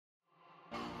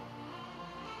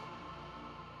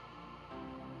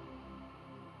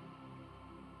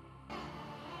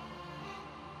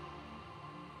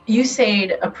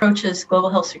USAID approaches global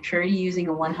health security using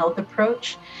a One Health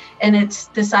approach. And it's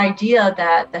this idea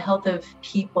that the health of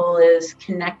people is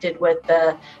connected with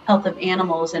the health of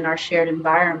animals in our shared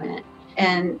environment.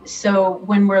 And so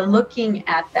when we're looking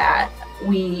at that,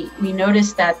 we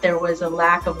noticed that there was a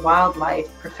lack of wildlife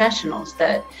professionals,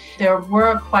 that there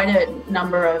were quite a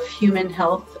number of human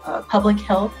health, public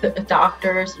health,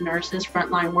 doctors, nurses,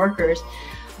 frontline workers,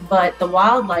 but the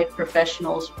wildlife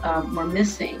professionals were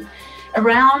missing.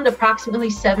 Around approximately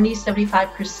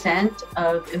 70-75%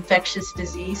 of infectious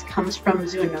disease comes from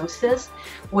zoonosis,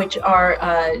 which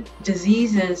are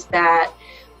diseases that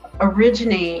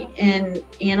originate in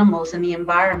animals in the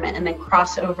environment and then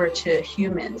cross over to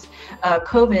humans.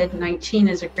 COVID-19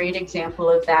 is a great example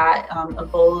of that.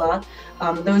 Ebola,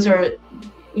 those are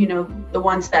the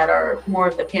ones that are more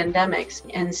of the pandemics.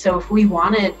 And so if we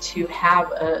wanted to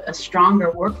have a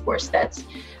stronger workforce that's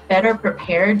better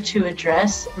prepared to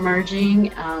address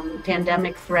emerging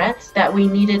pandemic threats, that we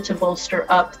needed to bolster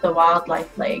up the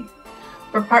wildlife leg.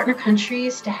 For partner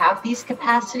countries to have these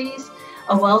capacities,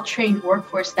 a well-trained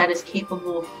workforce that is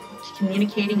capable of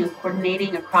communicating and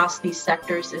coordinating across these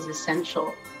sectors is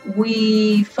essential.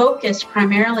 We focused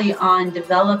primarily on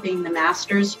developing the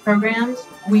master's programs.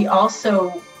 We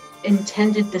also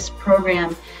intended this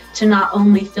program to not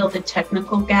only fill the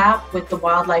technical gap with the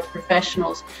wildlife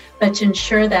professionals, but to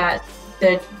ensure that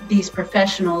these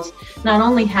professionals not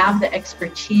only have the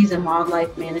expertise in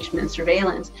wildlife management and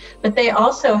surveillance, but they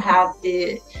also have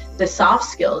the soft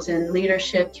skills in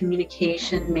leadership,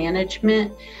 communication,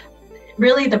 management.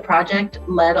 Really, the project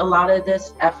led a lot of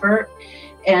this effort.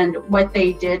 And what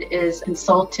they did is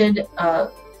consulted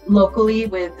locally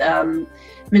with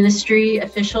ministry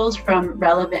officials from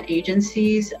relevant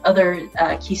agencies, other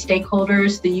key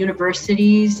stakeholders, the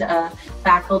universities,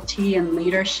 faculty and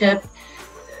leadership,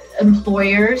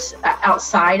 employers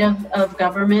outside of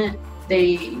government.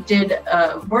 They did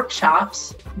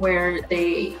workshops where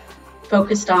they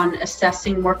focused on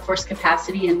assessing workforce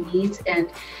capacity and needs. And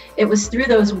it was through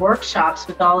those workshops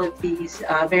with all of these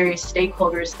various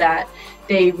stakeholders that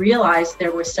they realized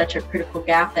there was such a critical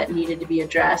gap that needed to be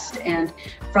addressed. And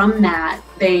from that,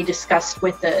 they discussed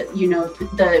with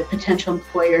the potential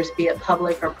employers, be it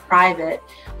public or private,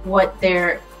 what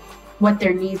their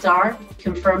needs are,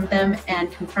 confirm them,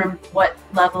 and confirm what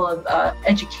level of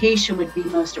education would be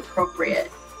most appropriate.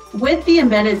 With the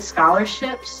embedded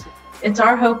scholarships, it's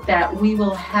our hope that we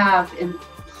will have in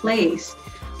place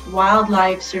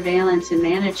wildlife surveillance and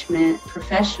management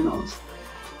professionals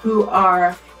who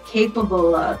are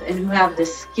capable of and who have the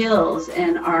skills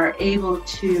and are able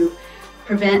to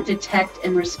prevent, detect,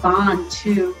 and respond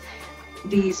to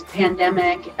these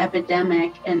pandemic,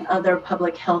 epidemic, and other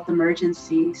public health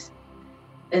emergencies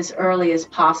as early as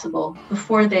possible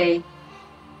before they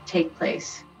take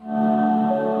place.